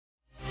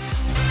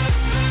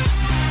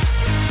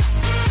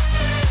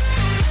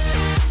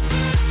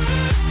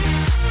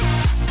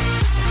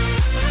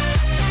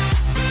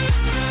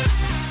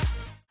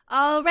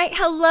All right,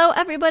 hello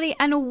everybody,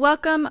 and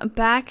welcome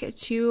back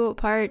to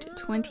part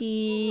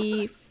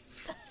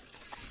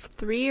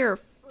 23 or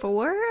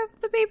 4 of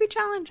the baby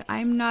challenge.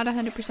 I'm not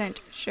 100%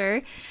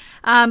 sure.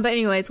 But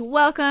anyways,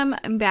 welcome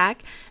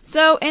back.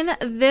 So in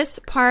this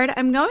part,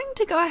 I'm going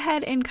to go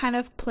ahead and kind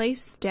of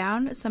place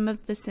down some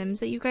of the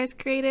Sims that you guys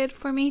created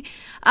for me.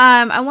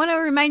 I want to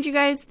remind you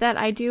guys that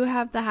I do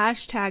have the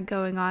hashtag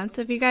going on.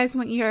 So if you guys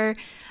want your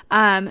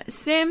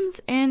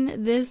Sims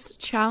in this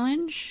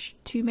challenge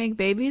to make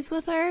babies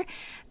with her,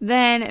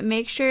 then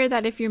make sure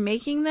that if you're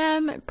making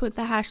them, put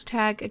the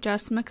hashtag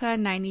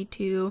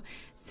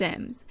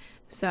JustMika92Sims.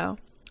 So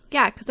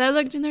yeah, because I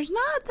looked and there's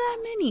not that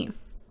many.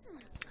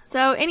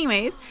 So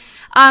anyways,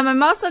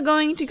 I'm also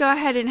going to go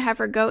ahead and have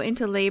her go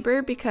into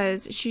labor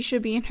because she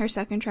should be in her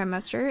second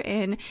trimester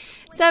in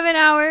 7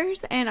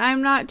 hours, and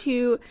I'm not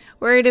too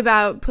worried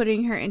about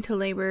putting her into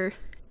labor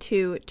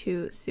too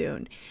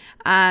soon.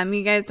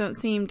 You guys don't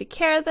seem to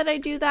care that I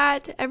do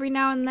that every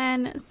now and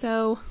then,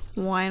 so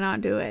why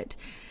not do it?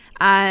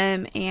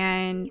 And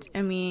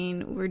I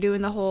mean, we're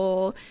doing the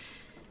whole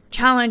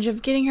challenge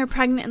of getting her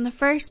pregnant in the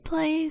first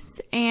place,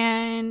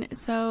 and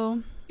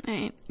so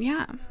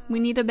yeah, we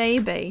need a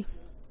baby.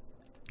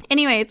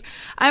 Anyways,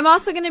 I'm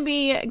also going to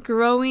be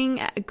going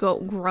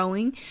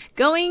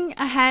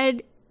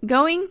ahead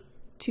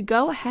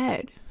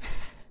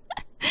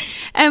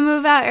and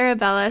move out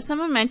Arabella.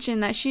 Someone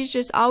mentioned that she's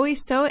just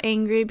always so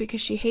angry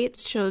because she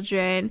hates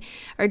children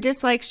or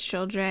dislikes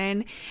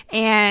children,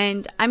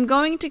 and I'm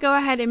going to go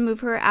ahead and move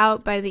her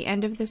out by the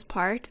end of this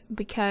part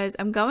because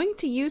I'm going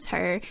to use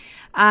her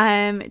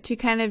to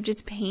kind of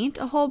just paint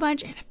a whole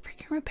bunch. And a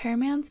freaking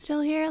repairman's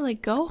still here.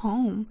 Like, go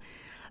home.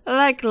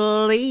 Like,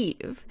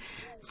 leave.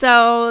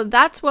 So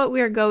that's what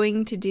we're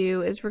going to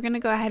do, is we're going to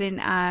go ahead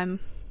and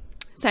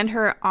send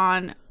her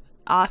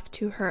off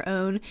to her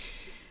own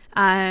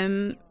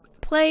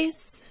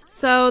place.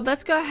 So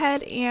let's go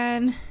ahead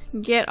and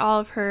get all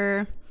of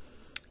her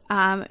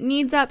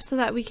needs up so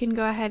that we can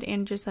go ahead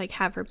and just like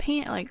have her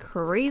paint like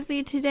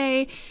crazy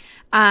today.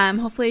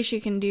 Hopefully she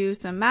can do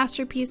some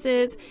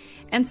masterpieces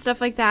and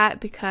stuff like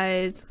that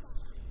because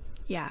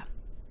yeah,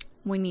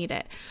 we need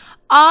it.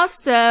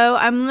 Also,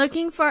 I'm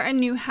looking for a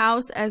new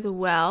house as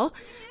well.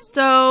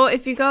 So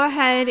if you go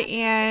ahead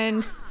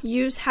and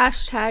use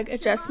hashtag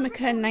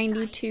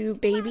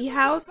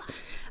JustMika92babyhouse,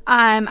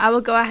 I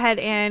will go ahead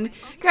and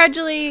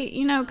gradually,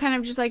 you know, kind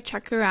of just like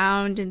check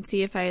around and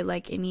see if I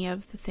like any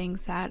of the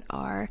things that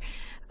are,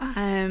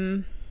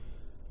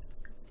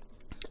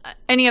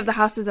 any of the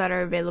houses that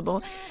are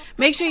available.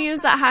 Make sure you use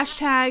that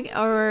hashtag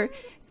or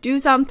do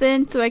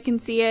something so I can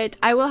see it.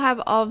 I will have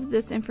all of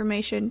this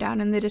information down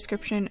in the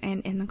description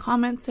and in the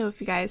comments. So if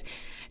you guys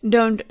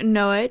don't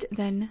know it,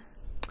 then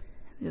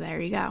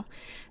there you go.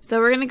 So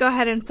we're going to go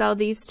ahead and sell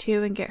these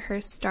two and get her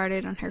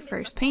started on her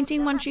first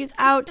painting when she's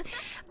out.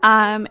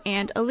 And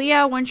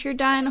Aaliyah, once you're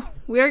done,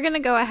 we're going to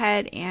go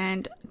ahead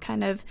and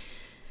kind of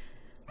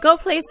go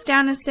place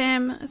down a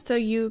sim so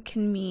you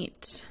can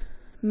meet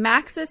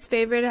Max's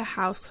favorite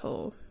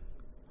household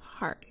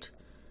heart.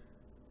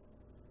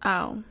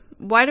 Oh,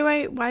 why do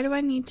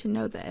I need to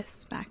know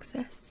this,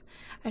 Maxis?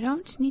 I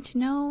don't need to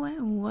know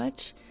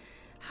what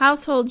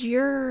household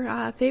you're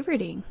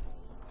favoriting.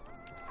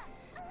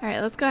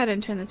 Alright, let's go ahead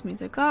and turn this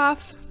music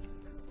off.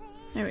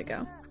 There we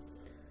go.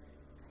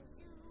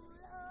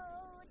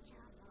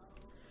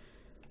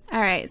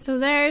 Alright, so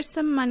there's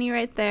some money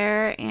right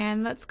there,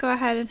 and let's go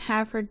ahead and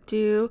have her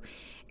do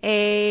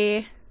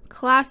a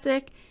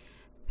classic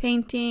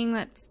painting.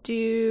 Let's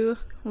do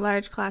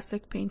large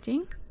classic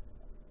painting.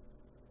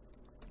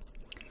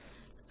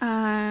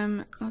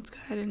 Let's go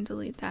ahead and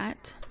delete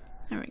that.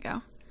 There we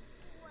go.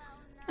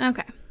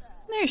 Okay.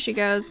 There she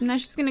goes. Now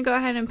she's going to go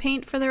ahead and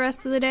paint for the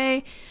rest of the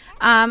day.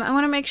 I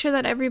want to make sure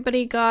that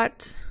everybody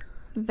got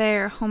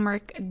their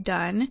homework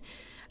done.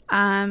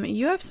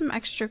 You have some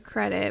extra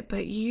credit,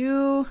 but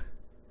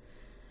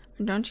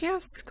don't you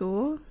have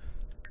school?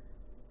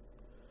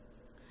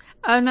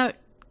 Oh, no.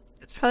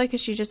 It's probably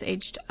because she just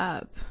aged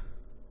up.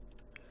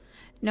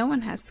 No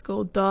one has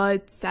school. Duh,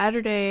 it's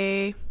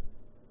Saturday.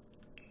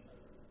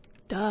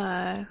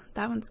 Duh,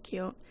 that one's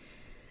cute.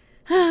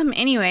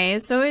 Anyway,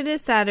 so it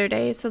is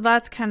Saturday, so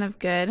that's kind of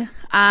good.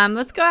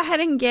 Let's go ahead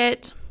and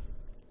get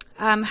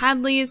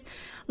Hadley's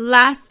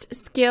last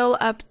skill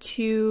up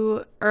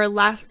to, or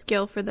last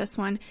skill for this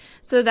one,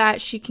 so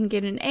that she can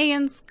get an A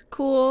in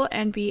school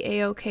and be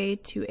A-okay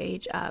to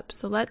age up.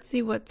 So let's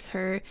see what's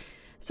her,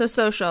 so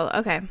social,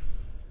 okay.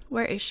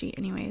 Where is she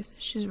anyways?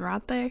 She's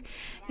right there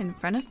in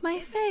front of my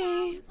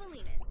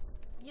face.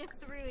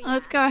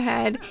 Let's go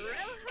ahead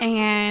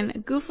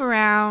and goof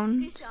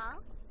around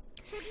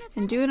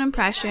and do an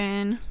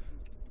impression.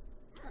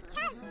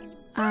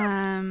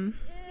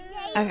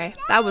 Okay,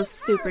 that was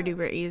super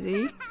duper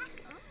easy.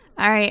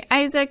 Alright,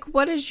 Isaac,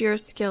 what is your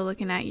skill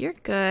looking at? You're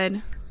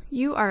good.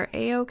 You are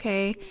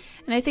A-okay.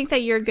 And I think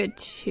that you're good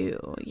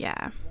too.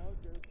 Yeah.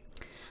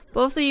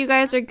 Both of you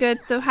guys are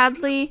good. So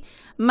Hadley,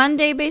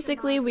 Monday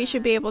basically, we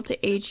should be able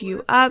to age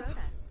you up.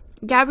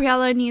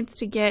 Gabriella needs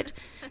to get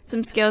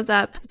some skills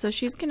up, so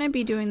she's going to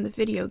be doing the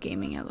video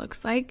gaming, it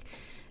looks like.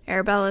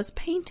 Arabella's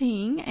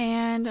painting,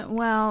 and,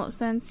 well,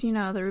 since, you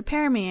know, the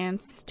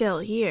repairman's still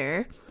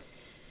here,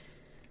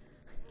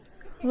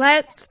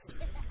 let's,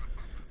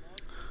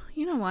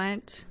 you know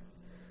what,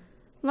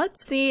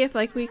 let's see if,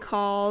 like, we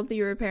call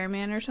the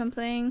repairman or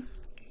something,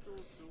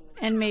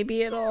 and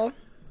maybe it'll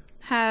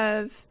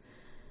have,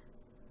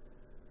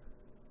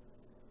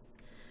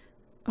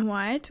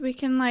 what, we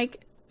can,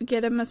 like,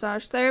 get a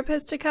massage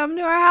therapist to come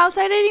to our house?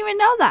 I didn't even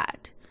know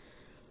that.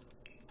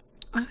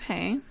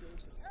 Okay.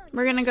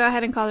 We're gonna go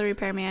ahead and call the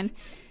repairman.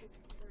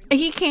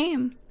 He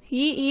came.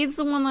 He's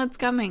the one that's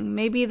coming.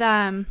 Maybe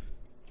the...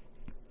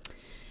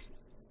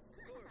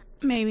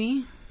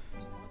 Maybe.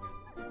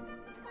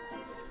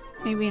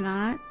 Maybe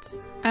not.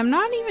 I'm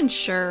not even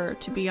sure,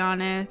 to be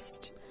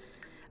honest.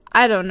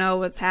 I don't know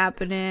what's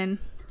happening.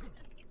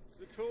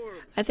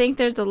 I think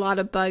there's a lot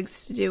of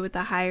bugs to do with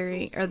the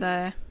hiring, or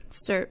the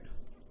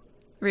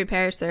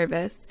repair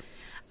service.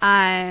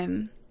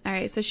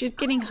 Alright, so she's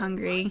getting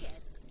hungry.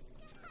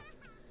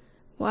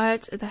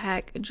 What the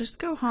heck? Just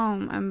go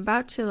home. I'm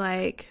about to,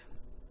 like...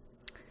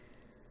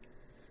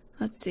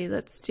 Let's see.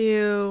 Let's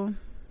do...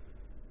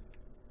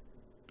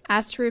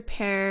 Ask to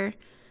repair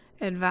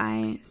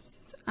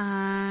advice.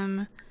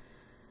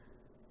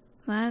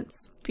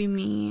 Let's be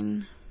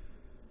mean.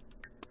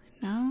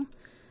 No?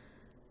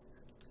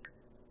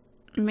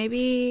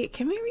 Maybe...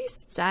 Can we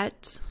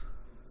reset?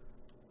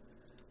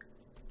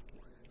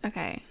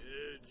 Okay.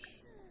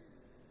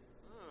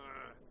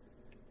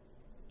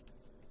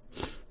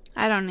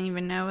 I don't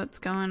even know what's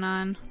going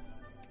on.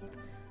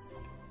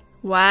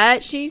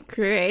 What? She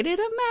created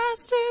a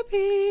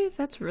masterpiece.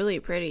 That's really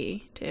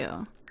pretty,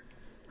 too.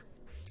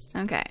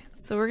 Okay,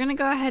 so we're gonna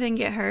go ahead and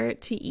get her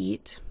to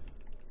eat.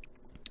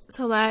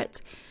 So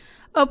let's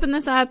open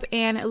this up,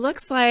 and it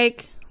looks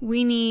like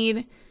we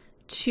need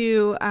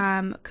to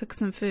cook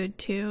some food,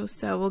 too.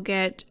 So we'll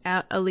get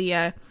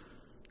Aaliyah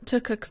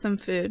to cook some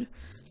food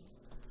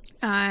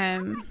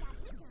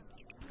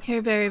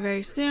here very,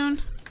 very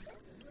soon.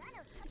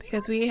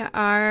 Because we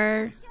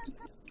are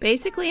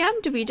basically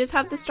empty. We just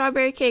have the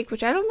strawberry cake,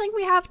 which I don't think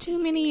we have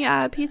too many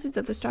pieces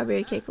of the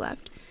strawberry cake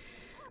left.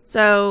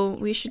 So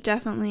we should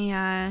definitely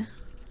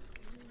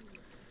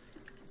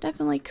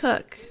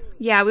cook.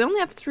 Yeah, we only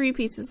have 3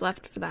 pieces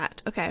left for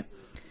that. Okay.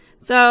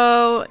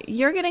 So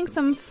you're getting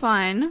some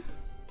fun.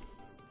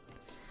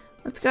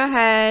 Let's go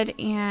ahead,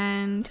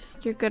 and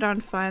you're good on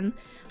fun.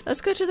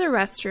 Let's go to the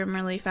restroom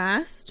really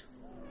fast.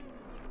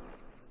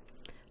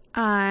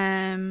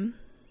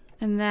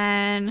 And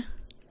then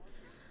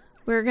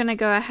we're going to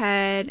go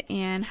ahead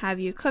and have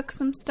you cook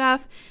some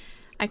stuff.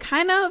 I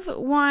kind of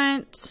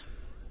want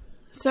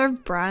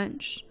serve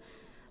brunch.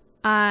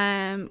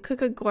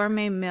 Cook a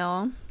gourmet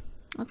meal.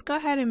 Let's go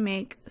ahead and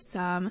make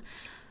some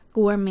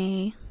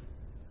gourmet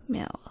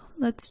meal.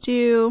 Let's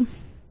do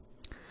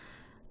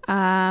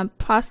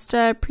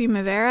pasta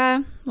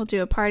primavera. We'll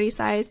do a party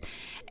size.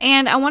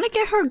 And I want to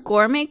get her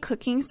gourmet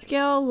cooking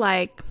skill,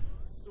 like,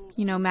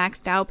 you know,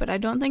 maxed out, but I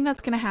don't think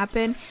that's going to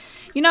happen.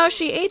 You know,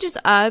 she ages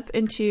up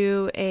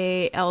into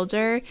a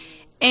elder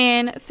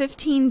in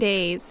 15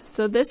 days.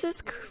 So this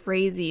is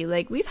crazy.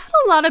 Like, we've had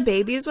a lot of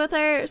babies with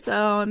her. So,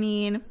 I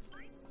mean,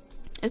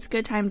 it's a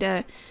good time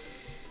to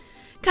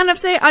kind of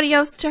say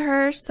adios to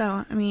her.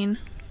 So, I mean,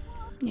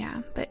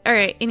 yeah. But,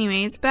 alright,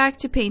 anyways, back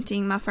to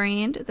painting, my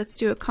friend. Let's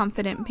do a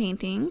confident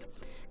painting.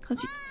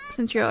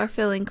 Since you are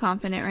feeling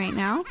confident right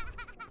now.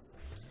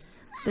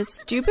 The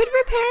stupid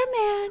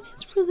repairman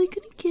is really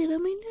going to get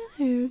on my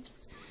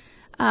nerves.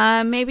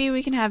 Maybe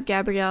we can have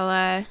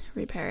Gabriella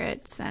repair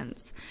it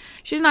since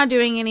she's not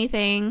doing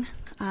anything.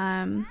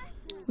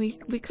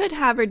 We could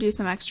have her do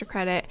some extra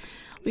credit.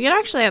 We could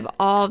actually have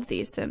all of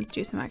these Sims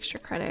do some extra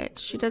credit.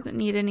 She doesn't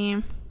need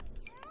any.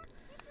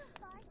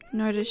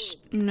 Nor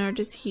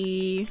does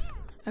he.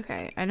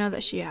 Okay, I know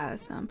that she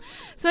has some.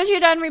 So once you're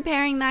done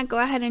repairing that, go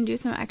ahead and do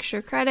some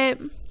extra credit.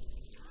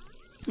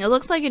 It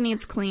looks like it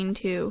needs clean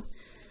too.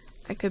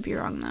 I could be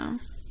wrong though.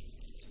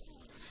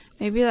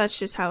 Maybe that's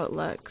just how it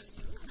looks.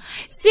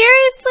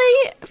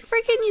 Seriously?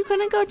 Freaking you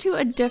couldn't go to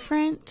a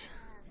different,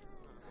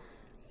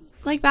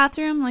 like,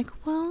 bathroom? Like,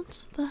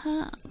 what the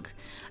heck?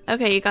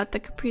 Okay, you got the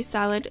Capri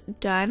salad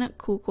done.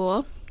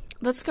 Cool.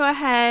 Let's go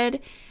ahead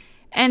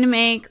and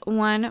make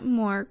one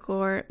more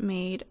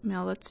gourmet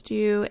meal. Let's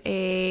do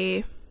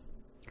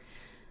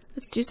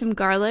some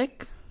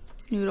garlic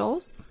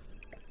noodles.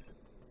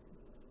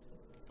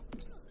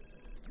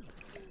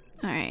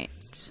 Alright.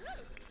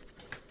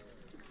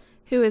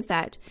 Who is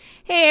that?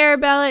 Hey,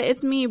 Arabella,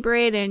 it's me,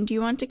 Brayden. Do you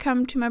want to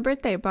come to my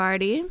birthday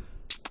party?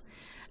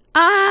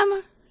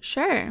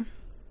 Sure.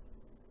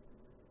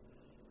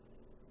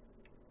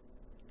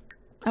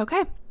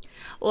 Okay.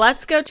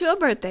 Let's go to a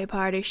birthday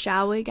party,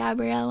 shall we,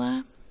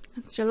 Gabriella?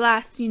 It's your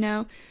last, you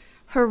know,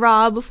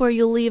 hurrah before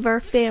you leave our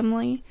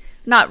family.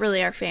 Not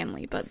really our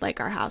family, but like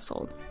our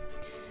household.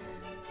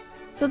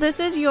 So this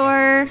is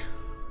your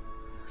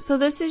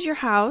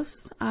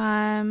house.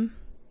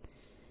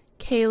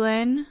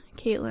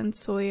 Caitlin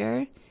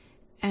Sawyer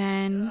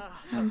and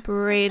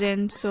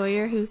Braden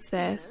Sawyer. Who's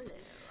this?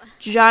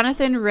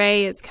 Jonathan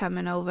Ray is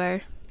coming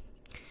over.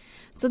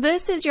 So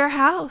this is your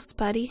house,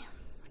 buddy.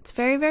 It's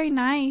very, very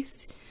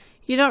nice.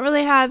 You don't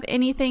really have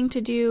anything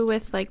to do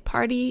with like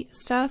party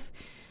stuff.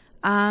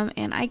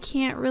 And I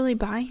can't really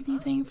buy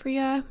anything for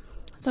you.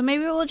 So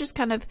maybe we'll just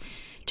kind of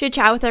chit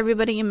chat with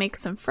everybody and make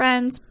some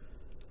friends.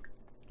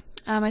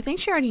 I think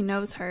she already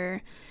knows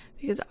her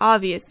because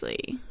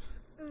obviously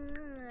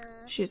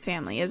she's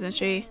family, isn't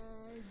she?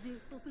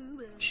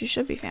 She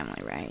should be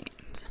family, right?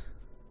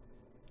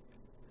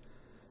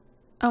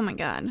 Oh my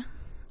god.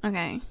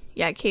 Okay.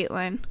 Yeah,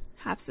 Caitlin,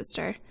 half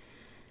sister.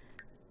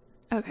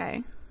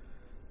 Okay.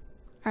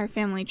 Our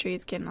family tree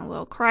is getting a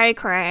little cray.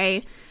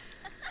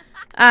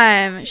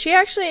 She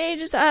actually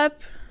ages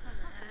up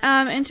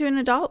into an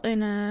adult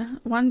in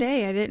one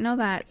day. I didn't know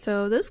that.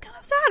 So this is kind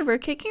of sad. We're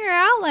kicking her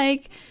out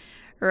like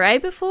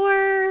right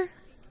before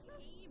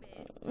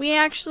we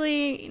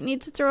actually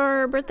need to throw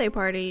her a birthday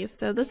party.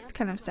 So this is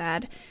kind of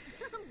sad.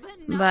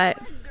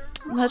 But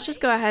let's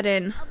just go ahead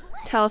and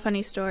tell a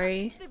funny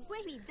story.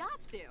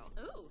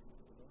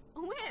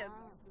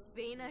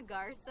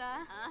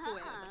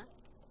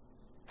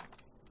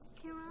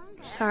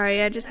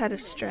 Sorry, I just had a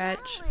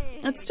stretch.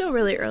 It's still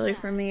really early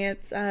for me.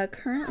 It's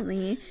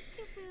currently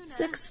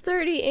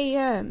 6:30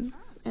 a.m.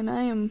 and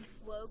I am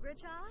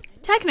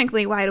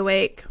technically wide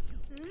awake.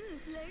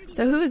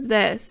 So who is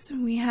this?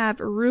 We have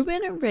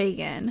Ruben and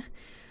Reagan.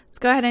 Let's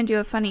go ahead and do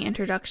a funny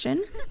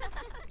introduction.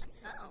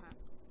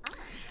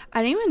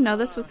 I didn't even know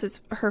this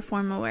was her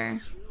formal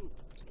wear.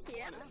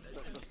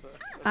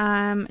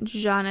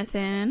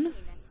 Jonathan.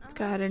 Let's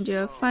go ahead and do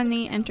a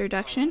funny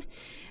introduction.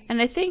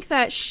 And I think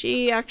that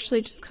she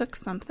actually just cooked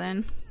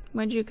something.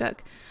 What'd you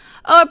cook?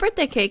 Oh, a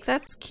birthday cake.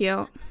 That's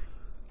cute.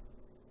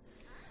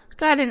 Let's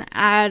go ahead and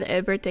add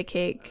a birthday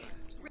cake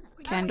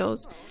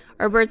candles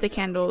or birthday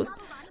candles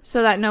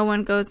so that no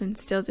one goes and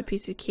steals a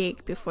piece of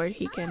cake before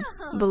he can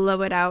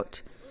blow it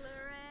out.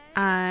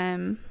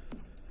 There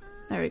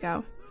we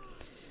go.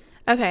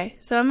 Okay,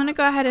 so I'm gonna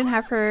go ahead and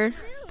have her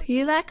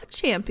be like a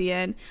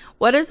champion.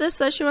 What is this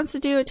that she wants to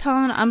do? Tell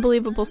an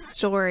unbelievable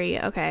story.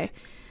 Okay.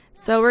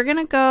 So we're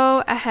gonna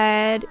go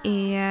ahead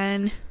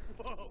and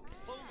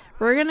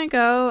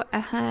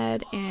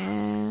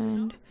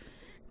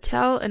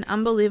tell an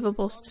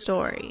unbelievable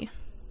story.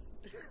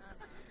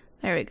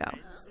 There we go.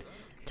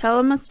 Tell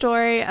them a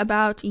story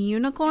about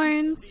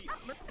unicorns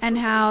and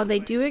how they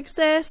do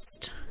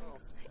exist.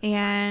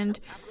 And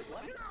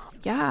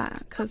yeah,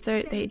 because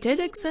they did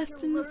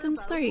exist in The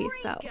Sims 3,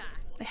 so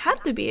they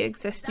have to be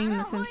existing in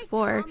The Sims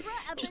 4,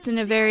 just in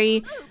a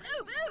very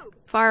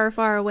far,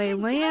 far away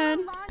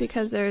land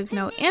because there's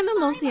no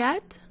animals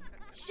yet.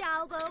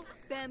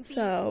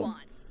 So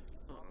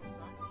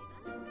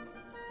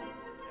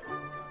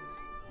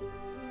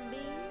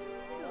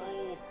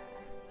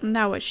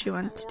now what she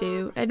wants to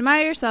do.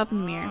 Admire yourself in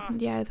the mirror.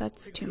 Yeah,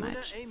 that's too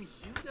much.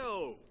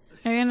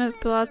 Are you gonna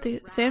pull out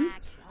the Sim?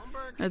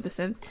 Or the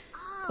Sims?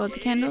 Pull out the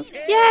candles?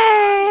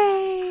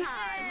 Yay!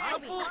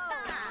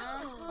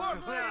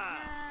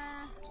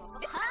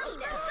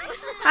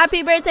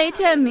 Happy birthday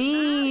to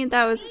me!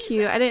 That was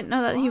cute. I didn't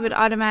know that he would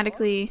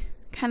automatically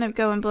kind of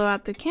go and blow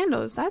out the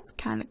candles. That's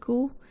kind of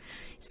cool.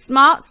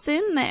 Smart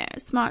Sim there.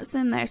 Smart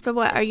Sim there. So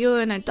what, are you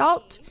an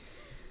adult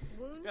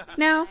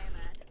now?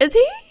 Is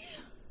he?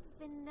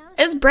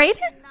 Is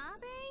Braden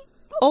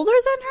older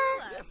than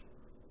her?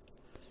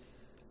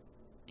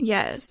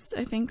 Yes,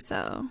 I think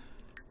so.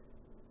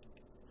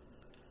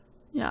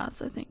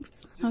 Yes, I think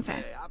so.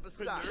 Okay.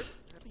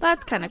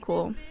 That's kind of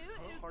cool.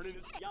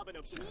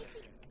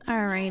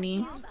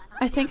 Alrighty.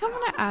 I think I'm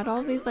gonna add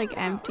all these like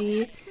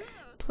empty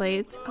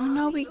plates. Oh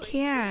no, we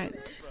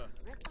can't.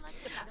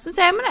 So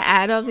say I'm gonna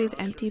add all these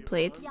empty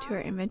plates to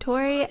our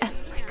inventory and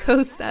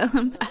go sell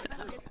them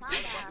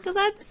because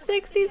that's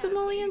 60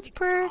 simoleons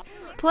per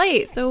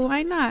plate, so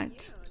why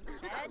not?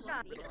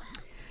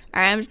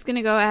 Alright, I'm just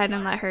gonna go ahead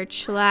and let her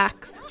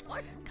chillax,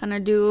 kind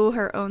of do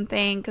her own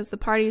thing because the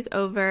party's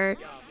over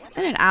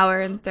in an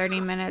hour and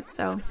 30 minutes,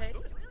 so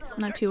I'm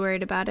not too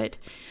worried about it.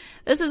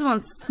 This is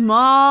one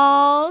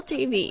small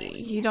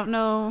TV. You don't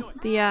know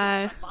the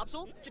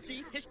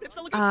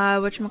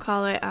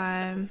whatchamacallit,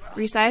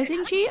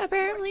 resizing sheet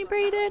apparently,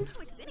 Braden.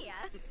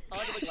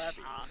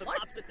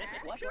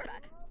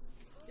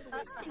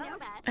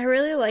 I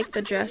really like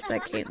the dress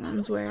that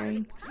Caitlin's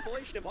wearing.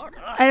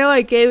 I know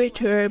I gave it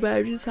to her, but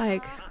I'm just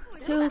like,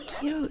 so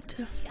cute.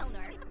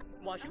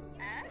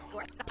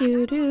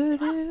 Do do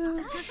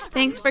do.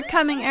 Thanks for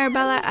coming,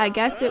 Arabella. I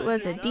guess it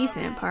was a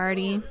decent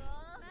party.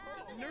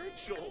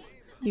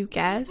 You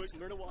guess?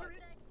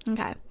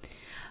 Okay.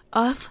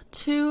 Off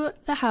to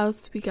the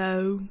house we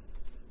go.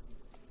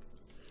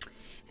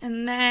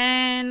 And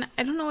then,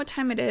 I don't know what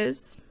time it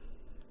is.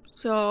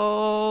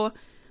 So,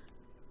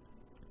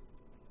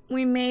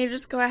 we may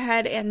just go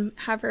ahead and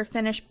have her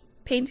finish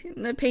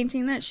painting the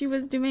painting that she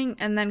was doing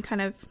and then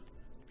kind of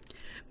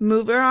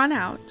move her on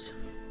out.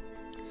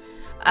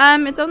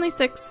 It's only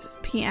 6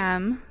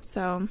 p.m.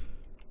 So,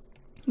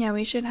 yeah,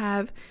 we should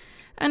have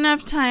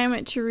enough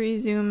time to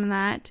resume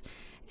that.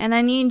 And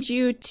I need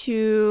you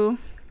to,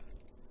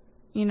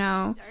 you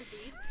know,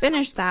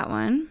 finish that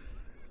one.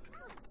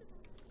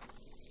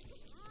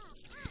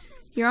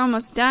 You're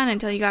almost done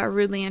until you got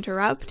rudely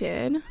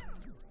interrupted.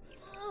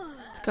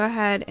 Let's go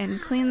ahead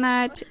and clean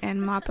that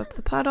and mop up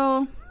the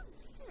puddle.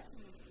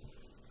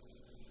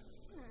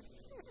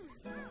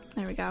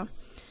 There we go.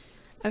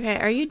 Okay,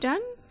 are you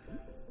done?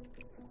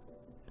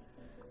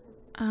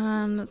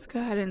 Let's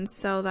go ahead and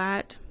sew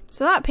that.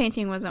 So that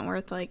painting wasn't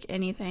worth like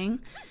anything.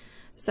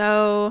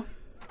 So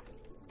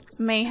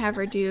I may have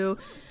her do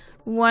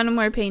one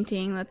more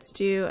painting. Let's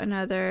do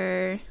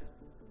another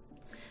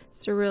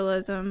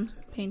surrealism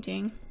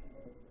painting.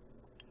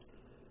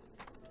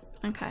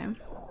 Okay.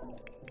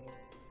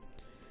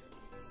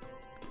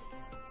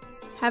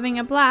 Having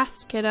a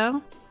blast,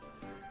 kiddo.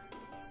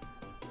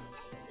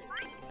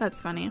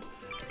 That's funny.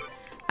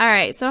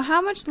 Alright, so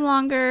how much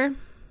longer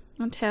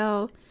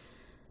until...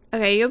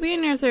 Okay, you'll be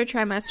in your 3rd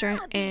trimester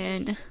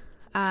in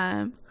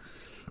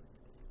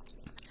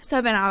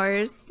 7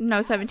 hours.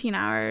 No, 17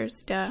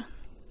 hours. Duh.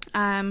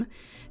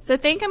 So I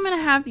think I'm going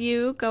to have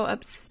you go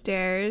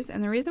upstairs.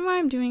 And the reason why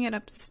I'm doing it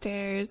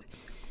upstairs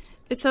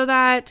is so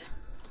that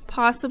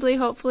possibly,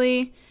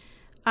 hopefully,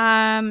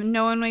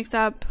 no one wakes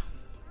up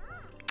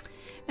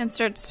and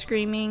starts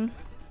screaming.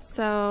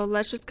 So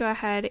let's just go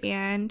ahead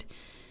and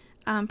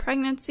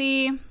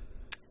pregnancy.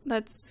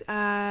 Let's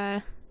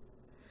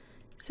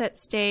set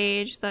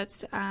stage.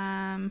 Let's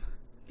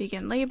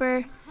begin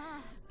labor.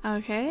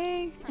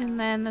 Okay, and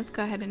then let's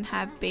go ahead and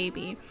have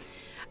baby.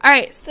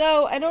 Alright,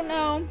 so I don't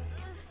know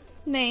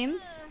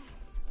names.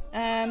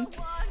 Oh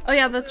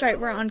yeah, that's right,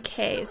 we're on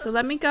K. So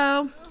let me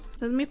go.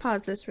 Let me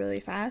pause this really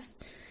fast.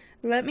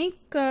 Let me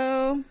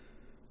go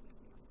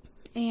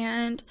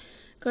and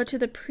go to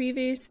the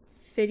previous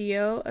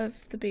video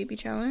of the baby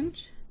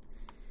challenge.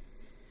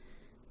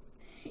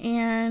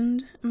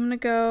 And I'm gonna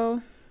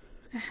go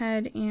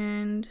ahead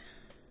and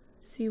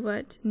see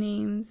what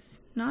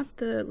names, not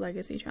the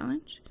legacy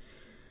challenge,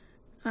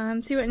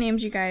 see what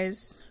names you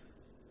guys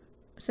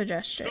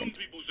suggested. Some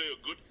people say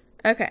a good...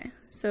 Okay,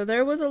 so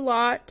there was a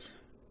lot.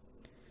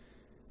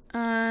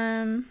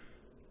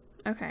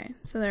 Okay,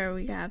 so there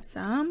we have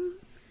some.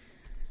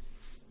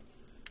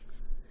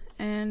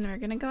 And we're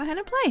gonna go ahead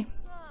and play.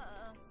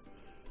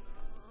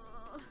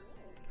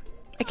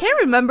 I can't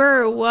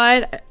remember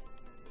what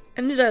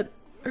ended up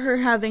her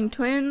having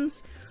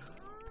twins,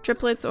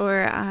 triplets,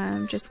 or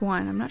just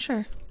one. I'm not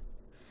sure.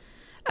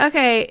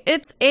 Okay,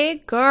 it's a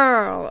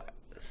girl.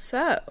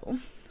 So,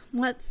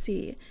 let's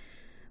see.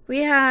 We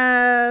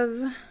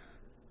have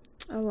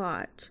a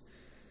lot.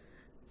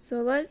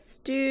 So let's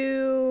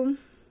do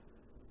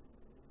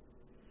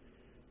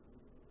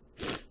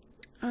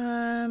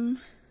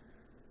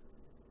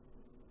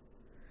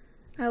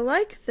I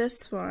like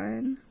this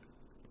one.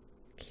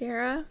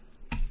 Kara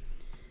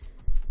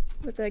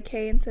with a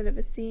K instead of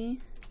a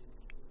C.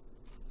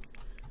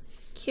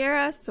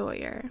 Kara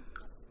Sawyer.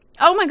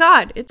 Oh my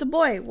god, it's a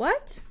boy.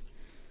 What?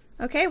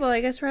 Okay, well, I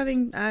guess we're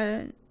having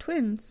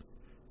twins.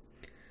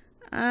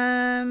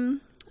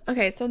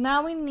 Okay, so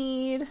now we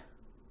need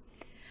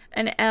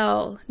an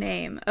L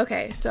name.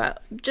 Okay, so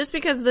just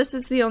because this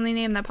is the only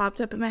name that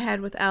popped up in my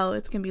head with L,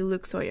 it's gonna be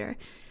Luke Sawyer.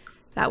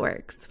 That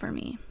works for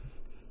me.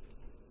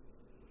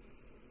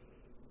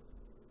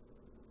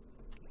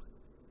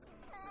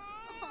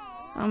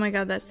 Oh my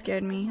god, that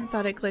scared me. I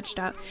thought it glitched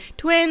out.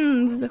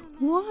 Twins!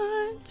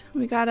 What?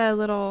 We got a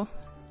little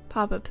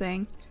pop-up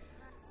thing.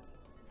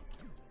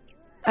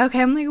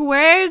 Okay, I'm like,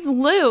 where's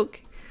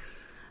Luke?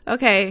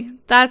 Okay,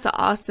 that's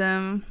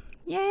awesome.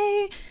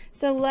 Yay!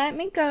 So let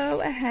me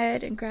go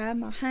ahead and grab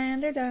my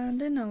hand-down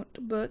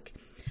notebook.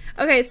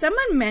 Okay,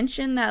 someone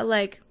mentioned that,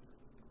 like,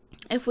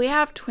 if we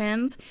have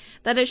twins,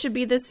 that it should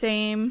be the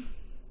same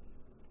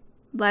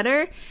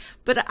letter,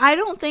 but I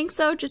don't think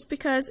so, just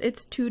because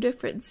it's 2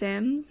 different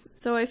Sims.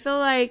 So I feel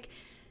like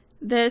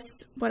this,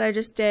 what I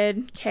just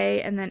did,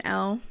 K and then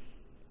L,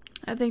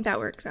 I think that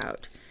works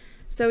out.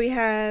 So we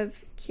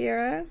have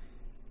Kira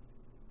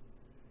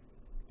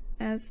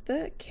as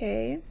the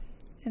K,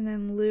 and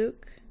then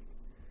Luke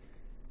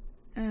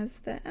as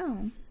the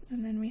L,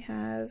 and then we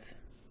have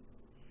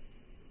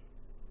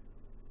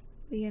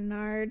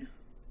Leonard.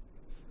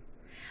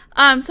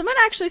 Someone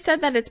actually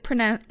said that it's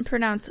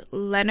pronounced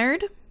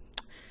Leonard.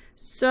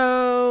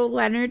 So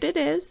Leonard it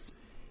is.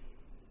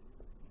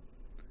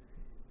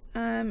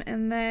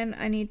 And then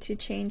I need to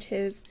change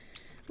his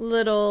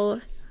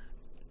little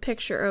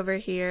picture over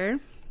here,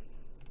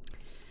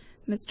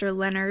 Mr.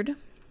 Leonard.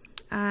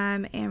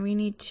 And we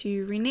need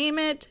to rename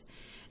it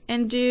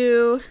and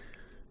do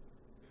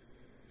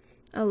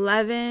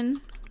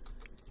 11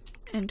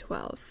 and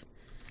 12.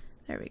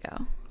 There we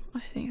go. I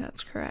think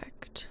that's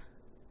correct.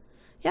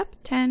 Yep,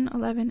 10,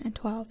 11, and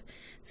 12.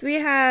 So we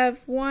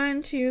have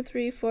 1, 2,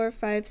 3, 4,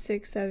 5,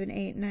 6, 7,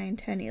 8, 9,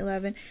 10,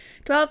 11,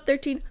 12,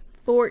 13,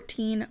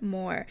 14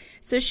 more.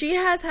 So she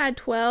has had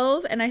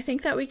 12, and I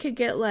think that we could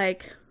get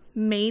like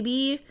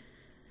maybe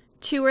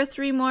 2 or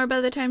 3 more by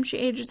the time she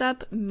ages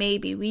up.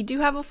 Maybe. We do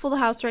have a full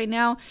house right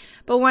now,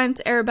 but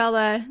once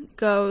Arabella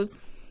goes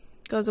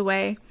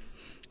away,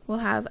 we'll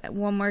have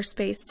one more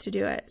space to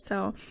do it.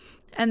 So,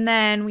 and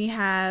then we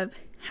have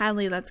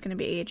Hadley that's going to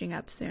be aging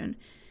up soon.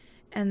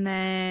 And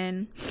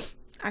then,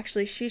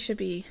 actually, she should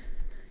be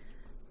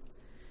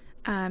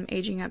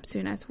aging up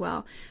soon as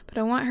well. But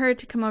I want her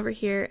to come over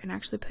here and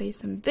actually play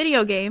some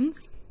video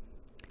games.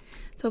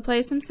 So we'll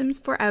play some Sims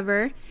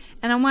Forever.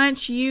 And I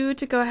want you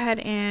to go ahead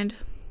and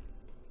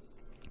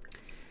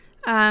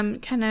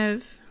kind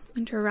of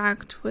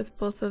interact with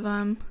both of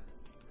them.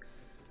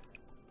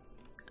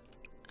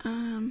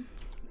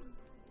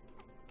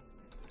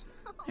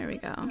 There we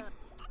go.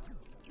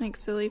 Make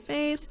silly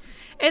face.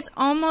 It's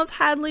almost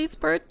Hadley's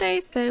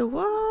birthday. Say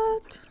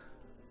what?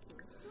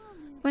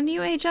 When do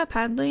you age up,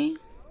 Hadley?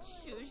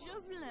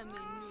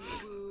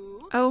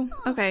 Oh,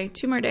 okay.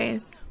 2 more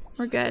days.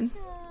 We're good.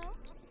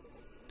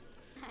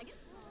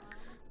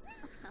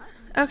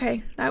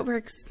 Okay, that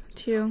works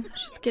too.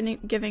 She's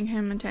giving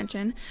him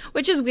attention,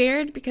 which is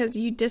weird because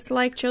you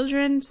dislike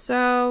children.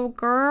 So,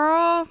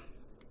 girl,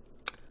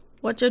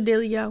 what's your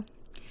dealio?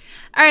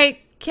 All right,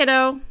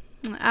 kiddo.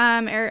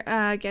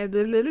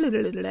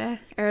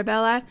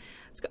 Arabella.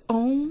 Let's go.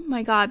 Oh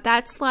my God,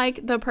 that's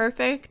like the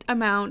perfect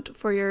amount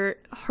for your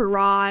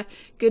hurrah,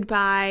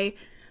 goodbye.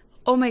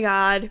 Oh my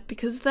God,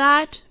 because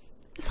that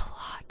is a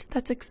lot.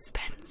 That's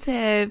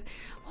expensive.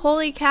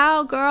 Holy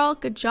cow, girl,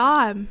 good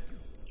job.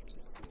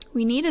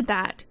 We needed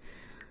that.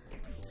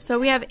 So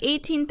we have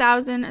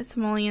 18,000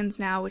 simoleons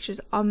now, which is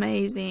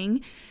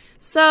amazing.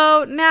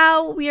 So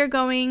now we are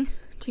going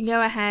to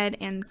go ahead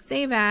and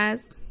save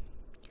as.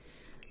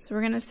 So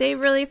we're going to save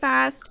really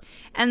fast.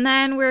 And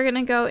then we're going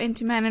to go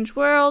into Manage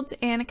Worlds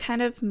and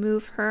kind of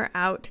move her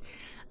out.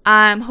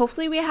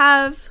 Hopefully we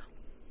have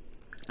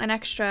an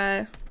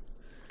extra,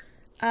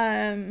 not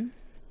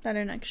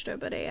an extra,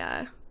 but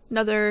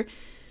another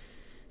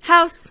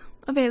house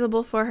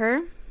available for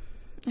her.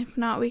 If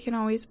not, we can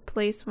always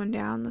place one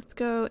down. Let's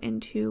go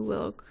into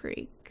Willow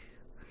Creek.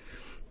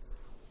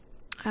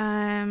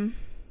 Oh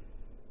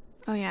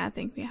yeah, I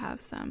think we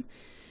have some.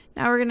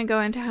 Now we're going to go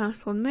into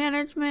Household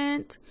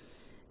Management.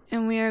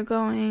 And we are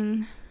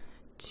going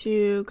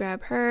to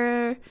grab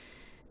her.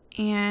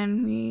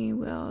 And we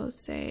will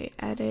say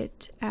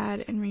Edit,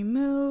 Add, and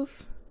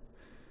Remove.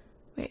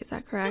 Wait, is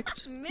that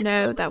correct?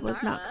 No, that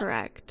was not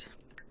correct.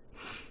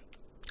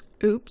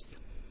 Oops.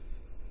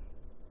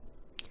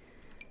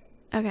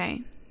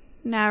 Okay.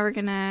 Now we're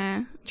going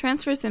to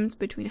transfer Sims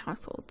between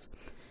households.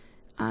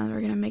 We're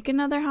going to make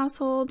another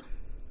household.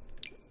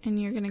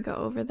 And you're going to go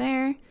over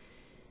there.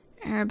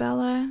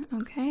 Arabella.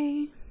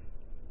 Okay.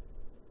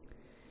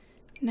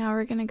 Now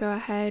we're going to go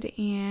ahead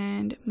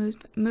and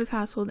move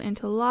household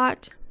into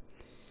lot.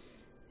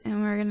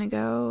 And we're going to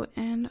go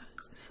and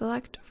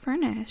select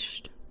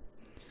Furnished.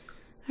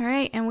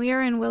 Alright, and we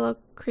are in Willow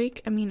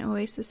Creek. I mean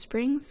Oasis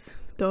Springs.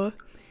 Duh.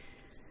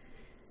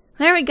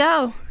 There we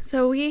go.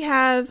 So we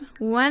have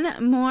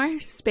one more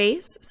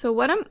space. So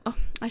what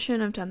I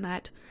shouldn't have done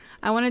that.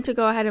 I wanted to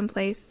go ahead and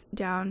place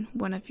down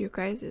one of your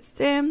guys'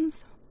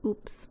 Sims.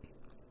 Oops.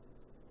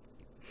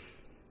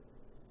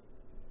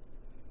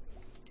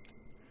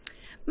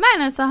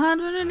 Minus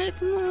 108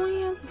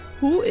 simoleons.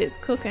 Who is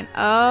cooking?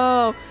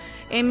 Oh,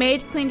 a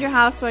maid cleaned your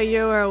house while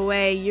you were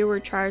away. You were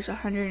charged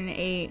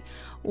 108.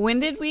 When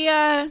did we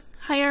hire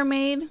a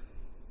maid?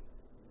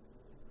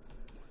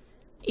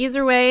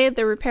 Either way,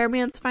 the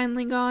repairman's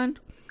finally gone.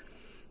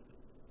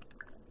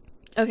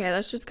 Okay,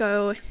 let's just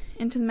go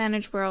into the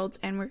Manage Worlds,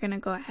 and we're going to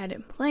go ahead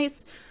and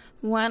place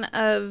one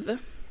of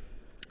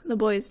the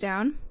boys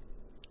down.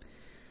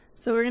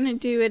 So we're going to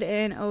do it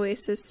in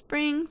Oasis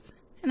Springs.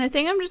 And I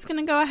think I'm just going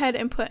to go ahead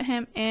and put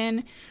him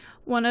in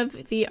one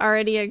of the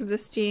already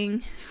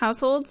existing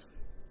households.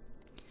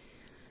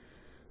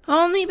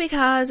 Only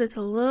because it's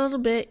a little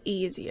bit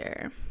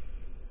easier.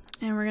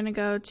 And we're going to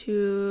go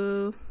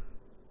to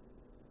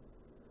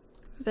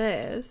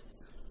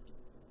this.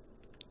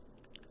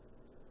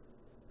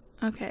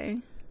 Okay.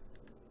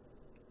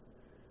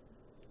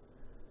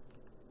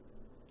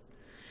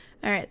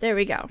 Alright, there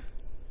we go.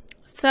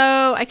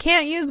 So, I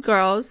can't use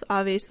girls,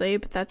 obviously,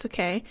 but that's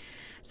okay.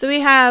 So,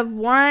 we have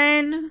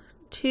 1,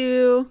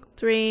 2,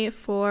 3,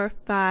 4,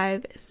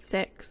 5,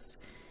 6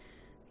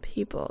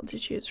 people to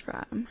choose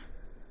from.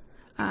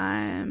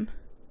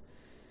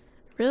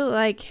 Really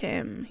like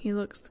him. He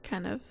looks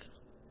kind of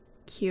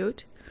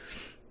cute.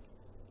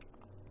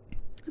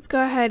 Let's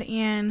go ahead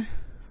and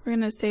we're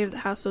going to save the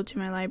household to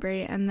my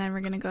library, and then we're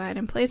going to go ahead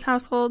and place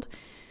household.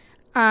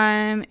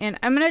 And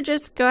I'm going to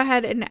just go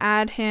ahead and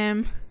add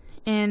him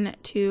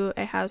into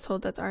a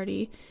household that's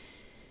already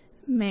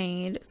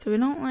made, so we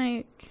don't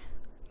like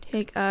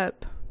take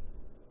up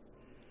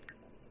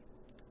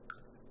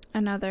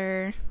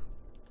another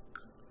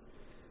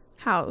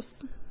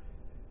house.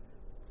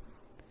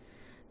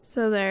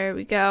 So there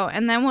we go.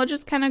 And then we'll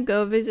just kind of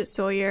go visit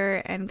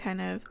Sawyer and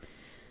kind of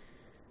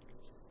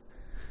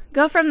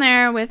go from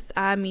there with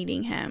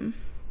meeting him.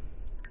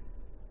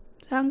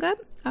 Sound good?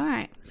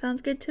 Alright,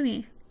 sounds good to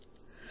me.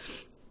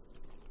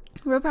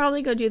 We'll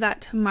probably go do that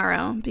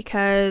tomorrow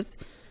because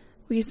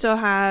we still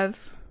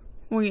have,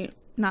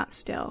 not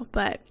still,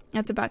 but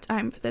it's about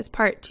time for this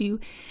part to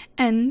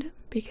end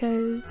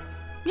because,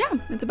 yeah,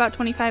 it's about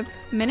 25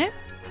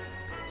 minutes.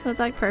 So it's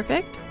like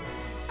perfect.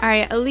 All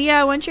right,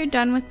 Aaliyah, once you're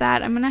done with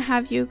that, I'm going to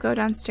have you go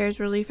downstairs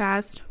really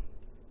fast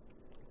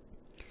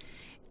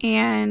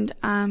and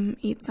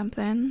eat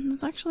something.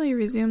 Let's actually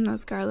resume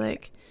those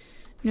garlic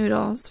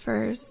noodles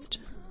first.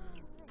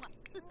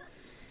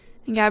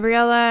 And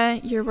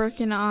Gabriella, you're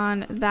working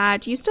on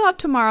that. You still have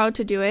tomorrow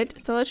to do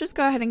it, so let's just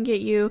go ahead and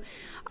get you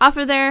off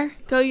of there.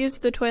 Go use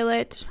the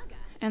toilet,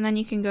 and then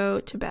you can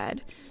go to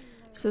bed.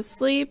 So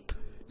sleep,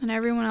 and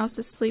everyone else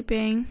is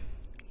sleeping.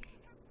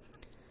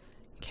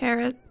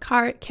 Kara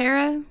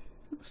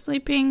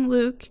sleeping.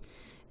 Luke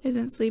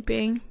isn't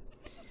sleeping.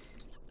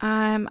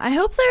 I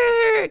hope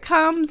there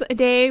comes a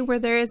day where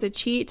there is a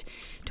cheat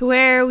to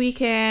where we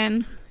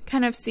can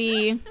kind of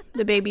see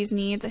the baby's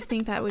needs. I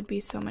think that would be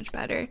so much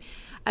better.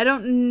 I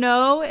don't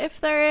know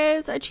if there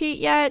is a cheat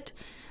yet,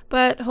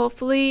 but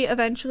hopefully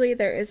eventually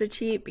there is a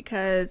cheat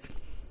because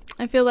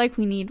I feel like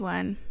we need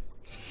one.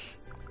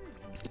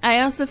 I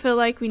also feel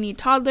like we need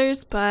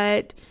toddlers,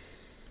 but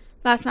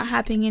that's not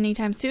happening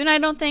anytime soon, I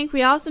don't think.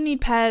 We also need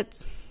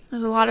pets.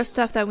 There's a lot of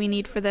stuff that we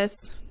need for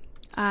this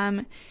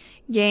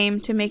game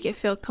to make it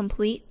feel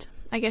complete,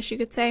 I guess you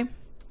could say.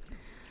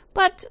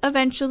 But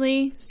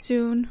eventually,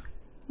 soon,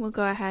 we'll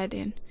go ahead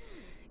and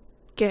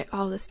get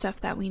all the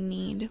stuff that we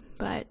need.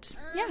 But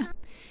yeah,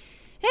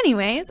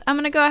 anyways, I'm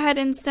gonna go ahead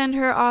and send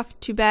her off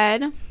to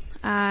bed.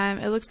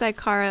 It looks like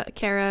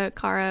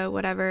Kara,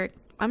 whatever.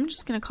 I'm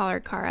just gonna call her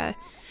Kara.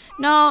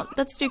 No,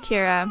 let's do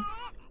Kira.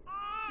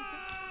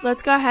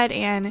 Let's go ahead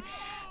and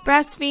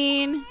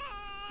breastfeed,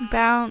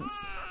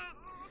 bounce,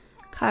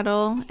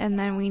 cuddle, and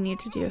then we need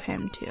to do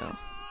him too.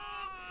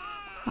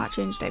 Not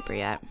change diaper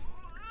yet.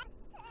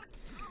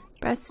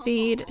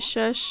 Breastfeed,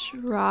 shush,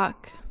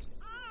 rock.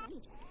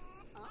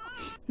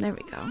 There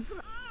we go.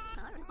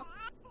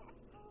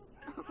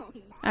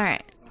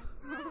 Alright.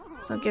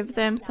 So give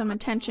them some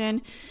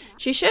attention.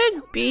 She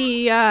should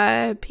be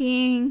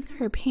peeing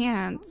her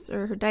pants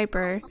or her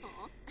diaper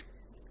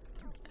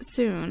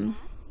soon.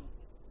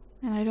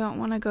 And I don't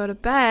want to go to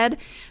bed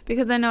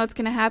because I know it's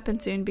going to happen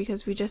soon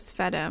because we just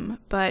fed him.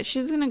 But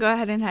she's going to go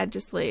ahead and head to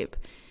sleep.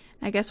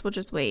 I guess we'll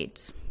just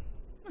wait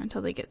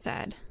until they get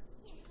sad.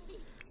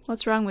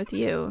 What's wrong with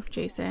you,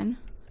 Jason?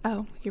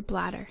 Oh, your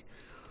bladder.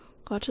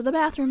 Go to the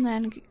bathroom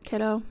then,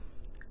 kiddo.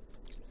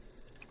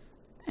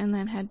 And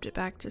then head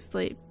back to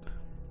sleep.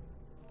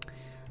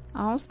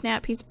 Oh,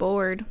 snap, he's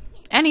bored.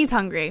 And he's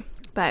hungry.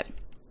 But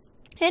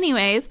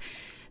anyways,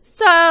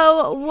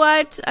 so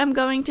what I'm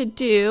going to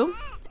do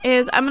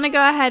is I'm going to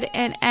go ahead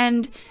and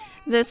end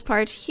this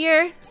part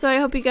here. So I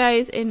hope you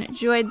guys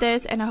enjoyed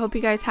this, and I hope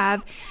you guys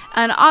have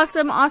an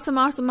awesome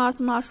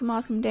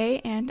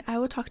day, and I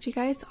will talk to you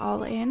guys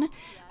all in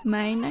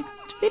my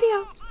next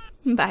video.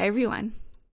 Bye, everyone.